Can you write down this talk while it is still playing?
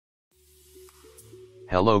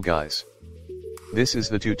Hello guys. This is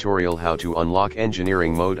the tutorial how to unlock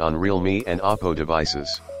engineering mode on Realme and Oppo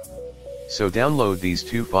devices. So download these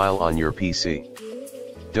two files on your PC.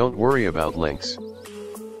 Don't worry about links.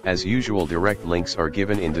 As usual, direct links are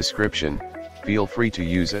given in description, feel free to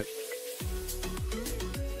use it.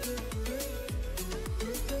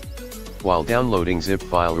 While downloading zip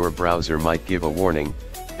file, your browser might give a warning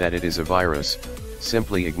that it is a virus.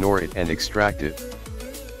 Simply ignore it and extract it.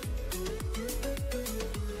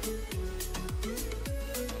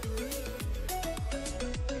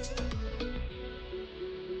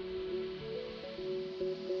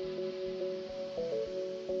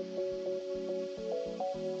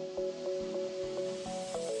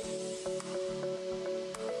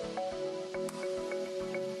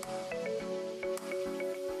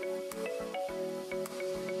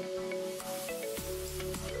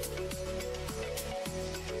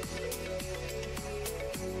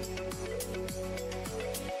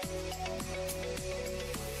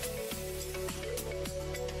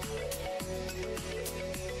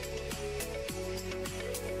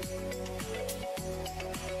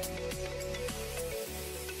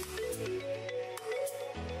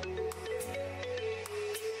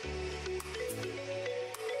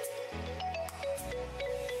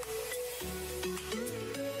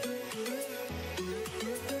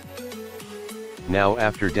 Now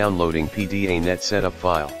after downloading PDA-net setup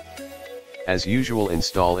file, as usual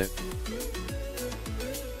install it.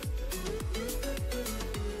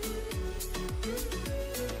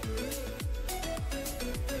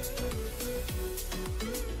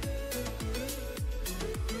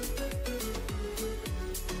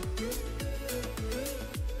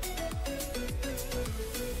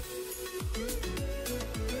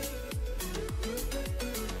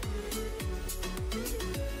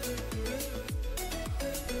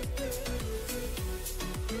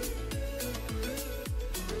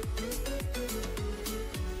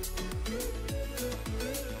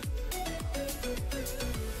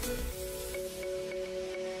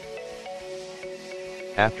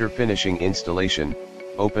 After finishing installation,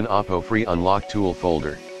 open Oppo Free Unlock Tool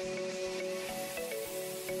folder.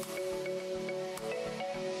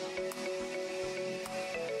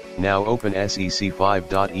 Now open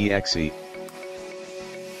sec5.exe.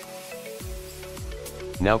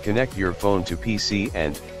 Now connect your phone to PC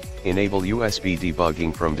and enable USB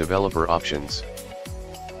debugging from developer options.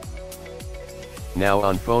 Now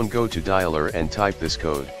on phone, go to dialer and type this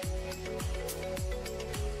code.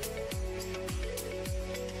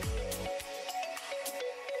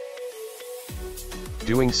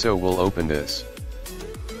 Doing so will open this.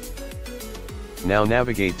 Now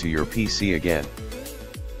navigate to your PC again.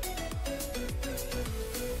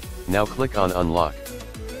 Now click on Unlock.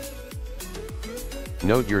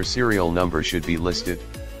 Note your serial number should be listed.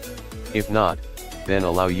 If not, then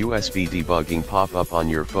allow USB debugging pop up on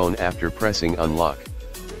your phone after pressing Unlock.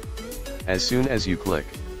 As soon as you click,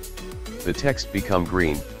 the text become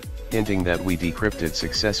green, hinting that we decrypted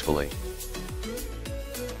successfully.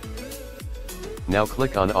 Now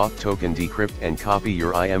click on Auth Token Decrypt and copy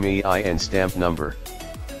your IMEI and stamp number.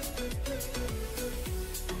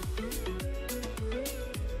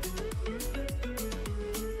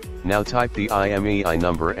 Now type the IMEI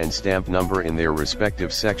number and stamp number in their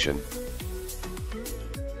respective section.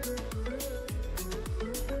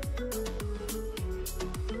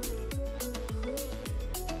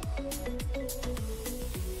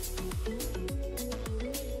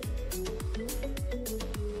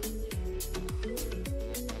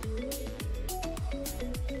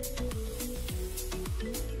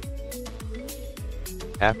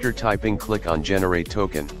 After typing, click on Generate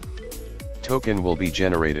Token. Token will be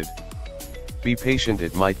generated. Be patient,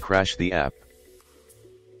 it might crash the app.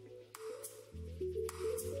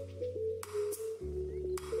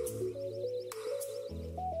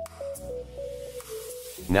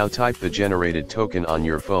 Now type the generated token on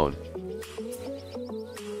your phone.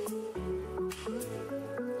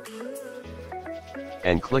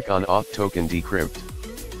 And click on Auth Token Decrypt.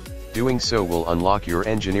 Doing so will unlock your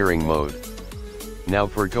engineering mode. Now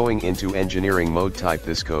for going into engineering mode, type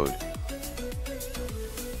this code.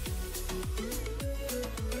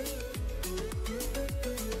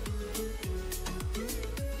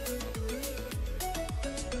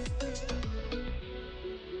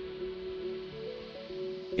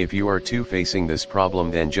 If you are too facing this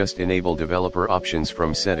problem, then just enable developer options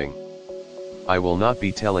from setting. I will not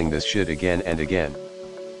be telling this shit again and again.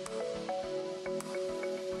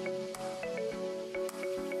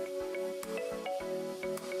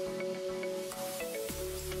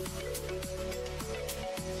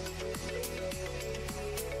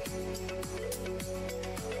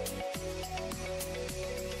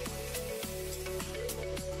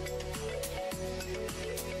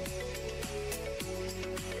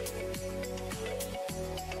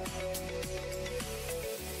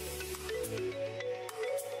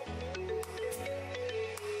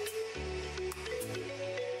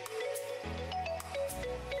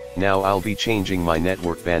 Now I'll be changing my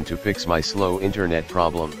network band to fix my slow internet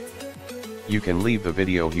problem. You can leave the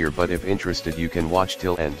video here, but if interested you can watch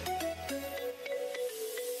till end.